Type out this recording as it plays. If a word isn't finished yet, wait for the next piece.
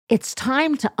It's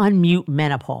time to unmute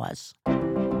menopause.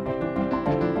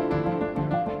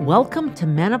 Welcome to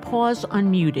Menopause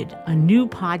Unmuted, a new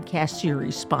podcast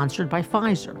series sponsored by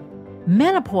Pfizer.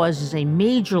 Menopause is a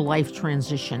major life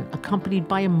transition accompanied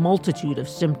by a multitude of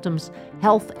symptoms,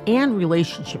 health, and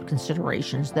relationship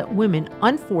considerations that women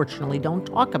unfortunately don't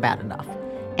talk about enough,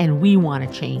 and we want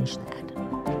to change that.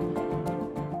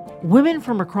 Women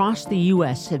from across the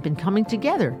U.S. have been coming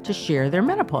together to share their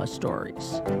menopause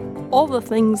stories. All the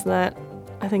things that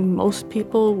I think most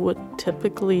people would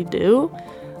typically do,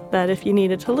 that if you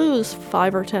needed to lose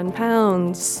 5 or 10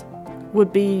 pounds,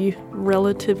 would be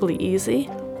relatively easy.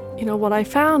 What I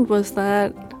found was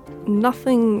that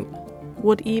nothing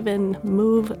would even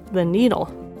move the needle.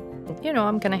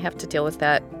 I'm going to have to deal with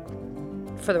that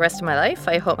for the rest of my life.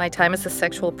 I hope my time as a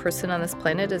sexual person on this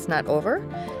planet is not over.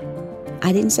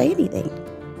 I didn't say anything.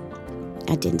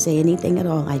 I didn't say anything at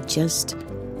all. I just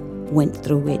went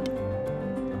through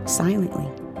it silently.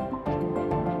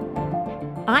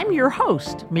 I'm your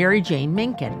host, Mary Jane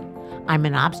Minkin. I'm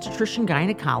an obstetrician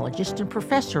gynecologist and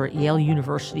professor at Yale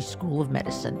University School of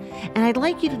Medicine, and I'd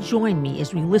like you to join me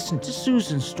as we listen to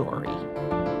Susan's story.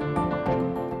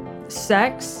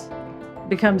 Sex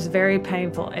becomes very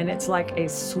painful, and it's like a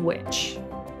switch.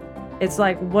 It's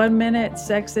like 1 minute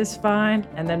sex is fine,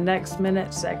 and the next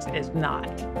minute sex is not.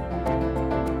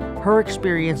 Her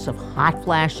experience of hot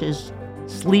flashes,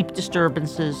 sleep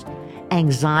disturbances,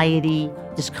 anxiety,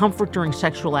 discomfort during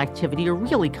sexual activity are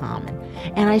really common,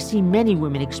 and I see many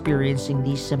women experiencing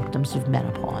these symptoms of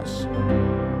menopause.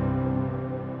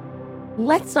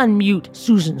 Let's unmute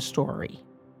Susan's story.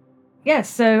 Yes,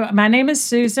 so my name is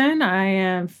Susan. I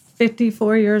am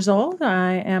 54 years old.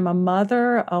 I am a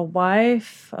mother, a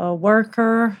wife, a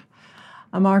worker,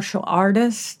 a martial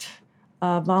artist,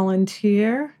 a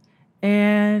volunteer,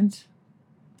 and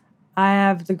I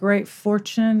have the great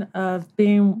fortune of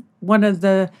being one of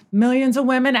the millions of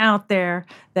women out there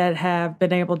that have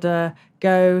been able to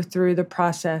go through the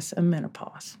process of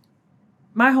menopause.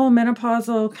 My whole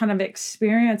menopausal kind of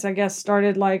experience, I guess,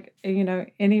 started like,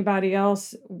 anybody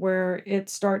else, where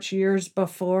it starts years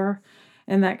before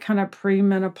in that kind of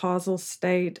premenopausal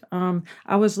state.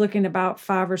 I was looking about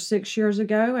 5 or 6 years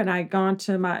ago, and I'd gone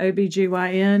to my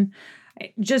OBGYN,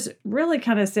 just really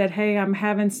kind of said, hey, I'm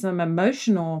having some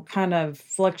emotional kind of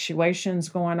fluctuations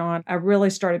going on. I really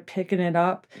started picking it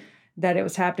up that it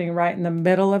was happening right in the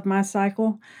middle of my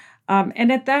cycle.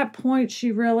 And at that point,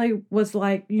 she really was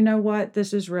like, you know what,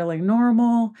 this is really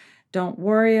normal. Don't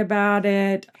worry about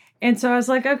it. And so I was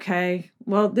like, okay,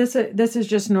 well, this is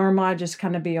just normal. I just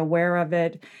kind of be aware of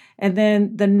it. And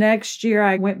then the next year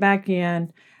I went back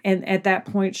in, and at that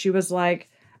point she was like,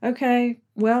 okay,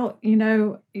 well,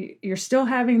 you're still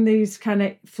having these kind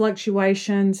of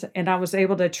fluctuations, and I was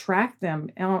able to track them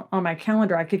on my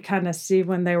calendar. I could kind of see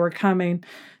when they were coming.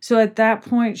 So at that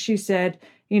point she said,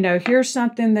 here's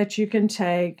something that you can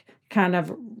take kind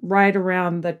of right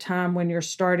around the time when you're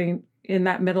starting in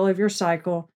that middle of your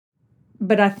cycle.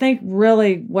 But I think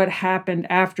really what happened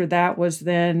after that was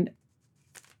then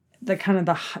the kind of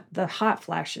the hot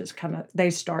flashes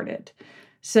they started.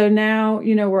 So now,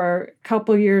 we're a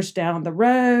couple years down the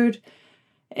road,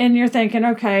 and you're thinking,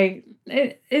 okay,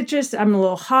 I'm a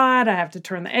little hot. I have to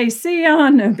turn the AC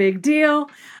on, no big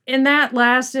deal. And that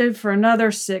lasted for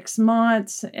another 6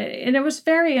 months, and it was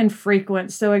very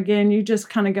infrequent. So again, you just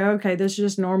kind of go, okay, this is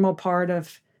just normal part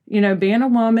of, being a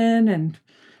woman and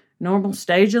normal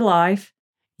stage of life.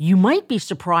 You might be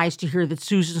surprised to hear that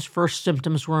Susan's first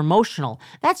symptoms were emotional.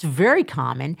 That's very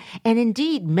common, and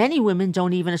indeed, many women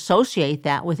don't even associate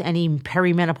that with any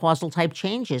perimenopausal type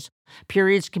changes.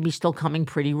 Periods can be still coming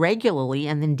pretty regularly,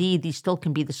 and indeed, these still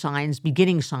can be the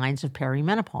beginning signs of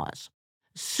perimenopause.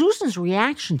 Susan's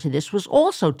reaction to this was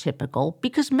also typical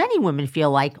because many women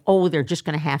feel like, they're just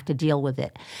going to have to deal with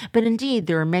it. But indeed,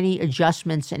 there are many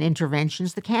adjustments and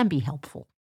interventions that can be helpful.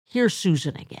 Here's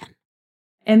Susan again.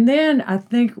 And then I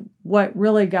think what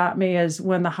really got me is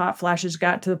when the hot flashes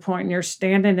got to the point and you're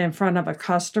standing in front of a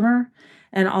customer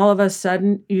and all of a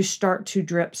sudden you start to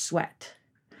drip sweat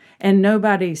and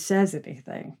nobody says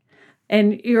anything.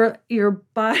 And your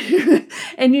body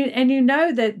and you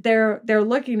know that they're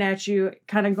looking at you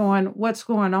kind of going, what's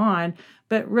going on?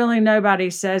 But really nobody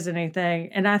says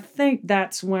anything. And I think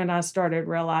that's when I started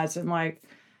realizing, like,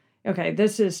 okay,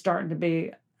 this is starting to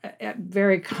be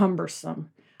very cumbersome.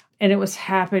 And it was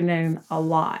happening a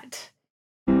lot.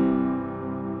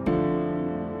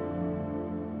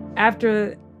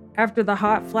 After the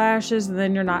hot flashes, and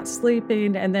then you're not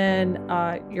sleeping, and then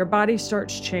your body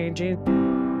starts changing.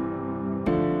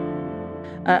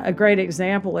 A great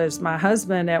example is my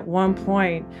husband at one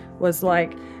point was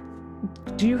like,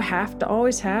 do you have to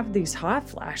always have these hot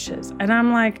flashes? And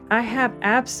I'm like, I have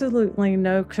absolutely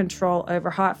no control over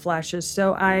hot flashes.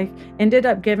 So I ended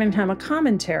up giving him a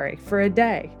commentary for a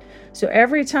day. So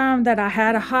every time that I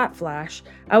had a hot flash,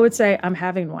 I would say, I'm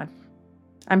having one.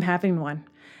 I'm having one.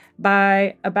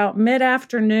 By about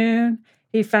mid-afternoon,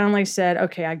 he finally said,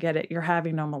 okay, I get it. You're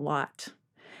having them a lot.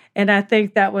 And I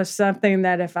think that was something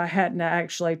that if I hadn't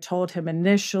actually told him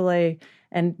initially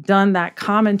and done that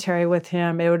commentary with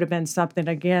him, it would have been something,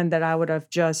 again, that I would have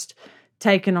just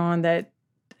taken on that,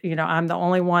 I'm the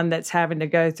only one that's having to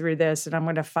go through this and I'm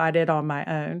going to fight it on my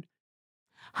own.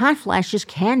 Hot flashes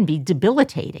can be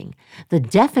debilitating. The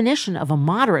definition of a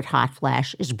moderate hot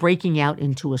flash is breaking out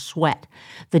into a sweat.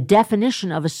 The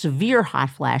definition of a severe hot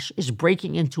flash is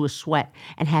breaking into a sweat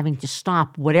and having to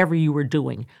stop whatever you were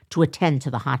doing to attend to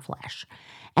the hot flash.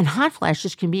 And hot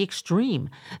flashes can be extreme.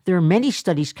 There are many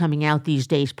studies coming out these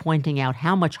days pointing out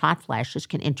how much hot flashes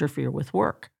can interfere with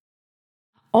work.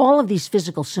 All of these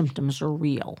physical symptoms are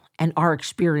real and are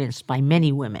experienced by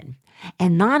many women.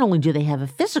 And not only do they have a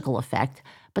physical effect,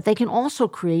 but they can also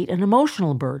create an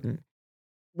emotional burden.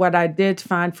 What I did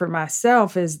find for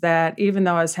myself is that even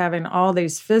though I was having all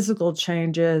these physical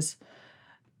changes,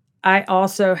 I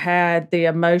also had the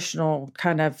emotional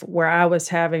kind of where I was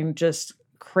having just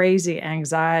crazy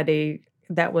anxiety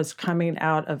that was coming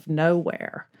out of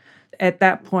nowhere. At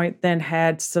that point, then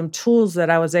had some tools that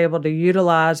I was able to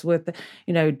utilize with,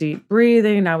 deep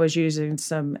breathing. I was using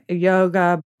some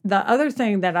yoga. The other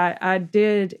thing that I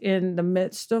did in the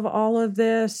midst of all of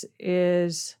this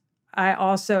is I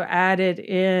also added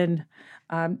in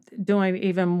doing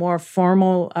even more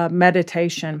formal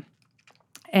meditation.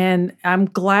 And I'm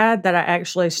glad that I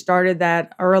actually started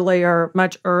that earlier,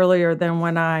 much earlier than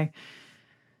when I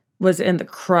was in the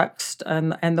crux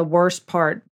and the worst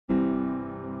part.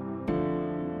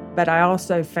 But I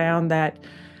also found that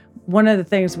one of the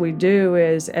things we do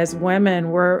is, as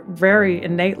women, we're very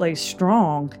innately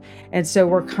strong. And so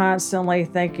we're constantly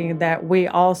thinking that we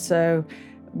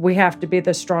have to be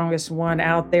the strongest one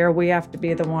out there. We have to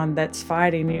be the one that's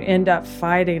fighting. You end up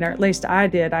fighting, or at least I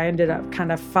did. I ended up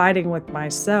kind of fighting with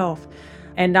myself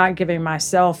and not giving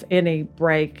myself any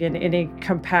break and any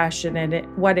compassion. And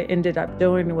what it ended up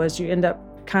doing was you end up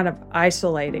kind of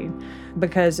isolating,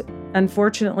 because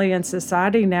unfortunately in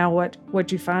society now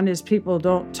what you find is people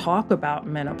don't talk about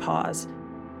menopause.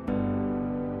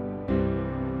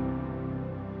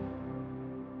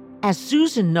 As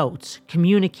Susan notes,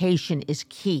 communication is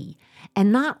key,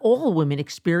 and not all women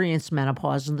experience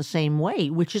menopause in the same way,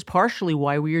 which is partially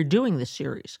why we are doing this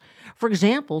series. For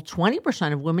example,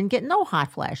 20% of women get no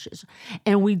hot flashes,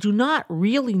 and we do not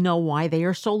really know why they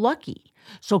are so lucky.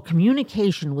 So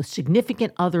communication with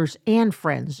significant others and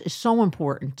friends is so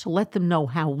important to let them know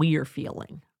how we are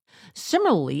feeling.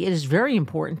 Similarly, it is very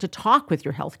important to talk with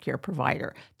your healthcare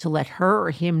provider to let her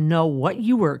or him know what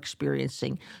you are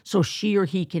experiencing so she or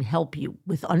he can help you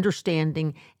with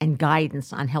understanding and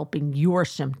guidance on helping your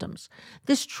symptoms.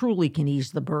 This truly can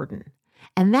ease the burden.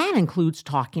 And that includes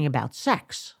talking about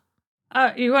sex.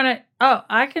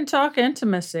 I can talk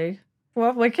intimacy.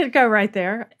 Well, we could go right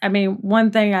there. I mean,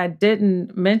 one thing I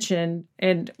didn't mention,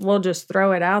 and we'll just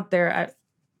throw it out there,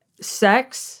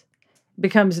 sex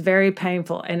becomes very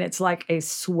painful, and it's like a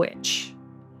switch.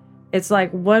 It's like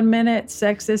 1 minute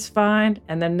sex is fine,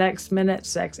 and the next minute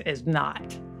sex is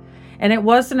not. And it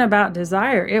wasn't about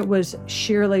desire. It was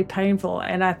sheerly painful.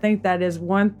 And I think that is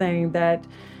one thing that,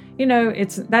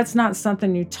 that's not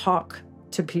something you talk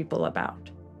to people about.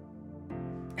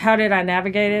 How did I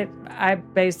navigate it? I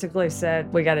basically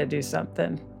said, we got to do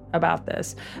something about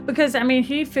this, because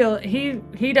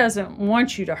he doesn't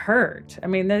want you to hurt. I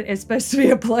mean, it's supposed to be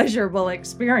a pleasurable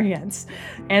experience,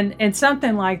 and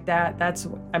something like that.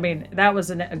 That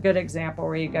was a good example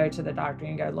where you go to the doctor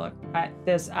and you go, look,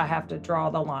 I have to draw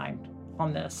the line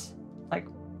on this. Like,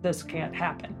 this can't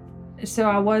happen. So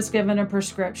I was given a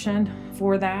prescription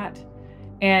for that,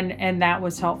 and that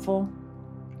was helpful.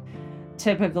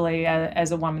 Typically,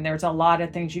 as a woman, there's a lot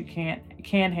of things you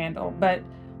can handle, but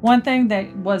one thing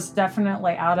that was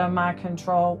definitely out of my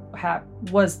control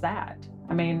was that.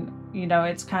 I mean,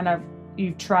 it's kind of,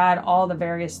 you've tried all the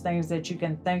various things that you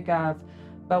can think of,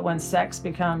 but when sex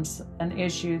becomes an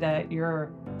issue that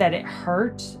it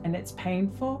hurts and it's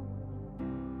painful,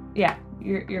 yeah,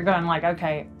 you're going like,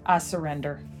 okay, I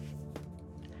surrender.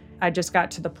 I just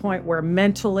got to the point where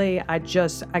mentally I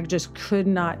just could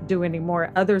not do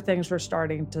anymore. Other things were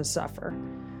starting to suffer.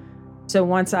 So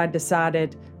once I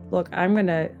decided, look, I'm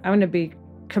gonna be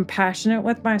compassionate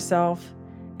with myself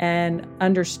and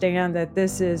understand that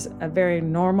this is a very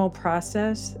normal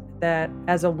process, that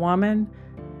as a woman,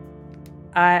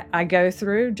 I go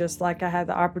through, just like I had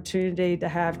the opportunity to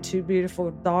have two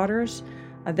beautiful daughters.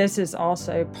 This is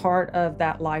also part of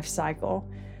that life cycle.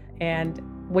 And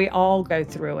we all go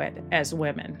through it as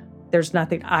women. There's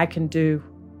nothing I can do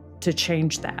to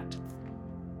change that.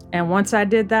 And once I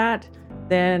did that,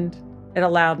 then it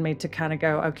allowed me to kind of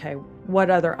go, okay, what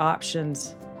other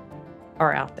options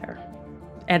are out there?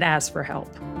 And ask for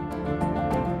help.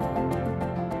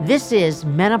 This is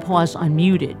Menopause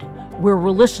Unmuted, where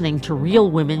we're listening to real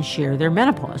women share their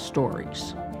menopause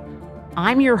stories.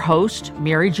 I'm your host,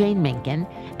 Mary Jane Minkin,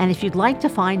 and if you'd like to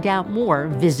find out more,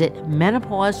 visit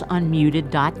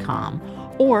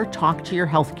menopauseunmuted.com or talk to your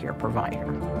healthcare provider.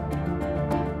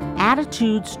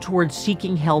 Attitudes towards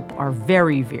seeking help are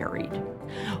very varied.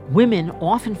 Women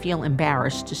often feel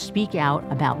embarrassed to speak out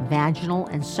about vaginal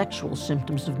and sexual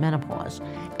symptoms of menopause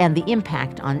and the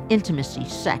impact on intimacy,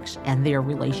 sex, and their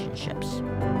relationships.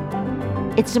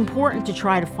 It's important to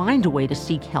try to find a way to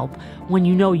seek help when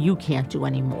you know you can't do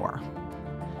any more.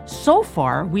 So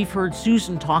far, we've heard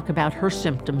Susan talk about her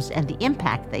symptoms and the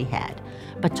impact they had,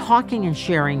 but talking and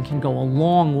sharing can go a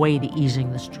long way to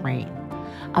easing the strain.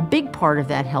 A big part of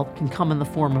that help can come in the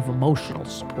form of emotional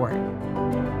support.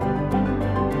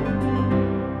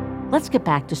 Let's get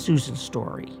back to Susan's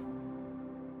story.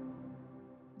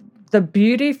 The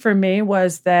beauty for me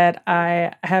was that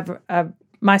I have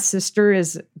my sister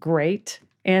is great.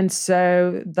 And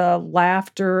so the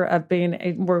laughter of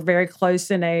we're very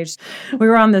close in age. We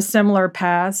were on the similar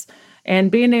paths,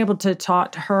 and being able to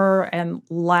talk to her and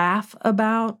laugh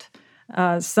about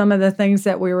some of the things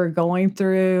that we were going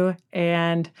through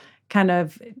and kind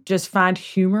of just find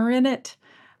humor in it,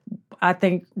 I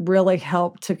think really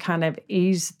helped to kind of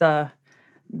ease the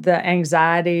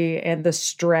anxiety and the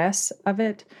stress of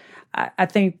it. I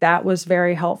think that was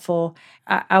very helpful.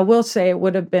 I will say it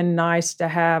would have been nice to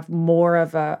have more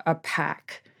of a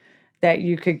pack that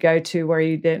you could go to where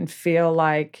you didn't feel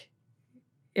like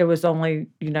it was only,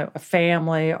 a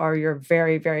family or your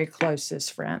very, very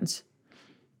closest friends.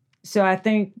 So I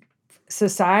think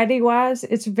society-wise,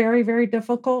 it's very, very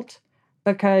difficult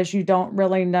because you don't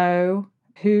really know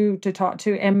who to talk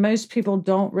to. And most people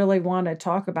don't really want to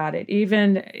talk about it.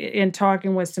 Even in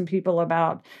talking with some people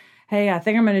about, hey, I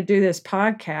think I'm going to do this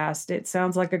podcast. It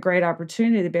sounds like a great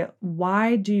opportunity, but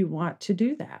why do you want to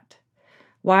do that?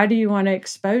 Why do you want to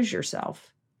expose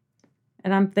yourself?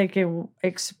 And I'm thinking,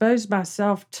 expose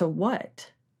myself to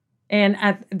what? And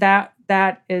that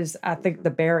is, I think, the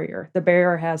barrier. The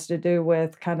barrier has to do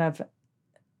with kind of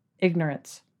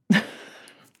ignorance.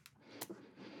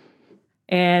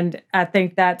 And I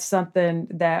think that's something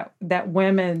that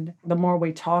women, the more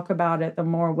we talk about it, the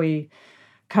more we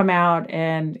come out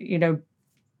and,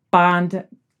 bond,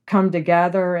 come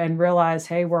together and realize,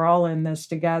 hey, we're all in this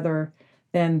together,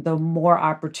 then the more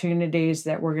opportunities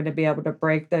that we're going to be able to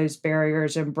break those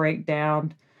barriers and break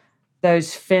down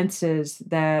those fences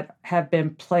that have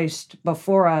been placed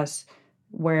before us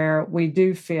where we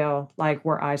do feel like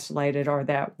we're isolated or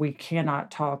that we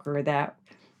cannot talk or that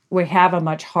we have a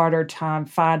much harder time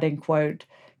finding, quote,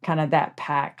 kind of that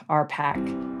pack, our pack,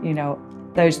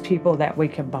 those people that we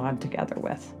can bond together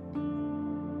with.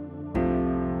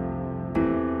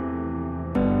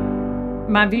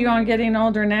 My view on getting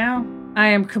older now, I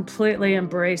am completely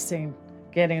embracing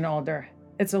getting older.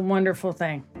 It's a wonderful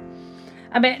thing.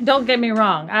 I mean, don't get me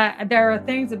wrong. There are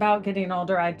things about getting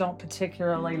older I don't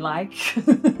particularly like.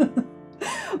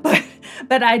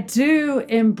 But I do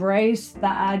embrace the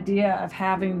idea of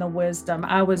having the wisdom.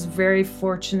 I was very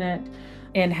fortunate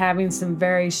in having some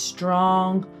very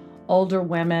strong older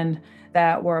women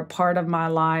that were a part of my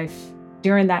life.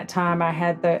 During that time, I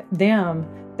had them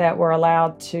that were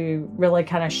allowed to really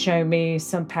kind of show me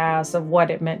some paths of what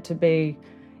it meant to be,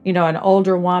 an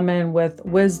older woman with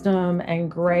wisdom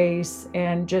and grace,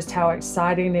 and just how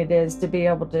exciting it is to be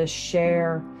able to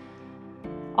share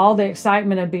all the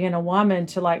excitement of being a woman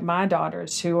to like my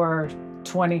daughters who are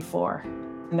 24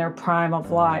 in their prime of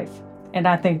life. And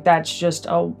I think that's just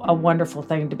a wonderful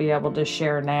thing to be able to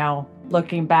share now,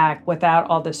 looking back without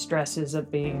all the stresses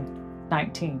of being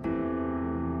 19.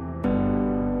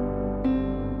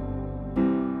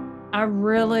 I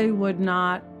really would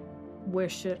not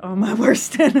wish it on my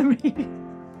worst enemy.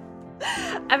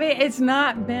 I mean, it's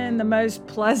not been the most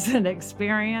pleasant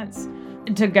experience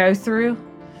to go through.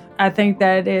 I think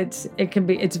that it's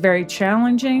very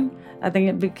challenging. I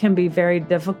think it can be very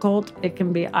difficult. It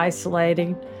can be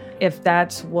isolating if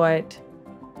that's what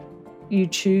you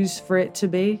choose for it to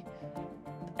be.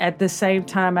 At the same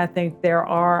time, I think there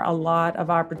are a lot of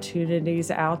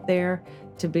opportunities out there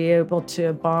to be able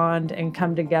to bond and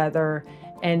come together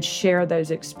and share those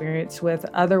experiences with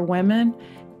other women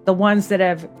the ones that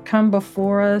have come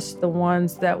before us, the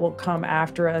ones that will come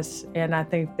after us. And I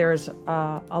think there's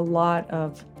a lot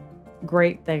of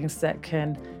great things that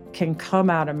can come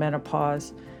out of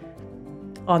menopause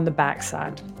on the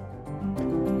backside.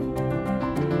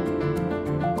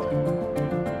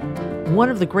 One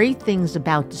of the great things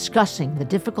about discussing the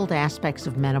difficult aspects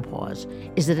of menopause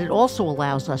is that it also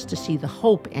allows us to see the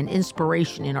hope and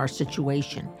inspiration in our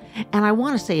situation. And I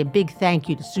want to say a big thank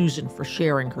you to Susan for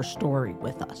sharing her story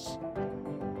with us.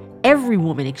 Every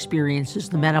woman experiences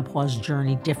the menopause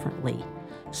journey differently.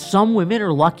 Some women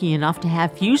are lucky enough to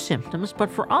have few symptoms, but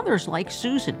for others, like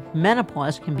Susan,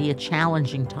 menopause can be a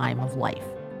challenging time of life.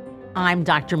 I'm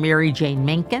Dr. Mary Jane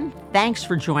Minkin. Thanks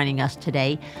for joining us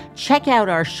today. Check out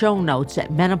our show notes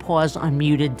at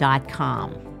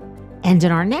menopauseunmuted.com. And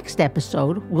in our next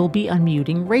episode, we'll be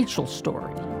unmuting Rachel's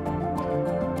story.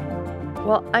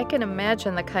 Well, I can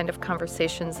imagine the kind of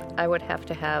conversations I would have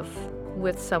to have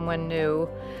with someone new.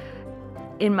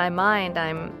 In my mind,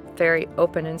 I'm very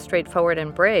open and straightforward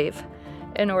and brave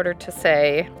in order to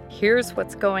say, here's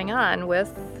what's going on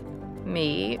with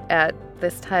me at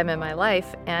this time in my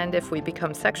life, and if we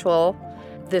become sexual,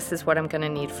 this is what I'm going to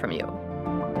need from you.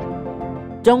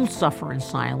 Don't suffer in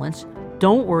silence.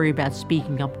 Don't worry about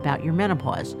speaking up about your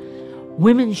menopause.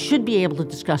 Women should be able to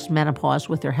discuss menopause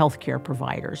with their healthcare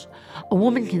providers. A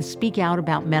woman can speak out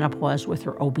about menopause with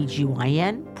her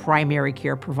OBGYN, primary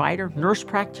care provider, nurse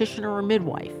practitioner, or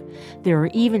midwife. There are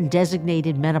even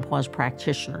designated menopause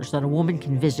practitioners that a woman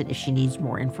can visit if she needs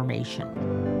more information.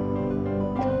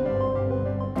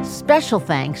 Special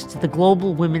thanks to the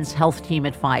Global Women's Health Team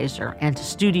at Pfizer and to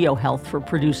Studio Health for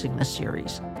producing this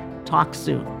series. Talk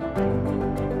soon.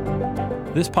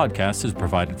 This podcast is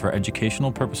provided for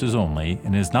educational purposes only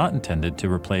and is not intended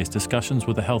to replace discussions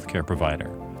with a healthcare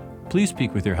provider. Please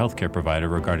speak with your healthcare provider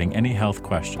regarding any health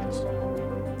questions.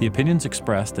 The opinions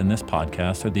expressed in this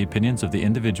podcast are the opinions of the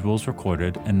individuals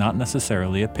recorded and not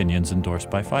necessarily opinions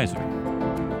endorsed by Pfizer.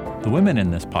 The women in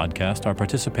this podcast are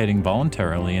participating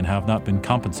voluntarily and have not been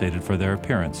compensated for their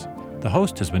appearance. The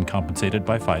host has been compensated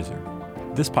by Pfizer.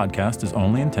 This podcast is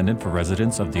only intended for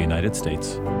residents of the United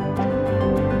States.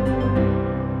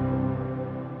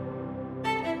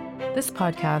 This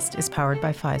podcast is powered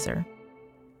by Pfizer.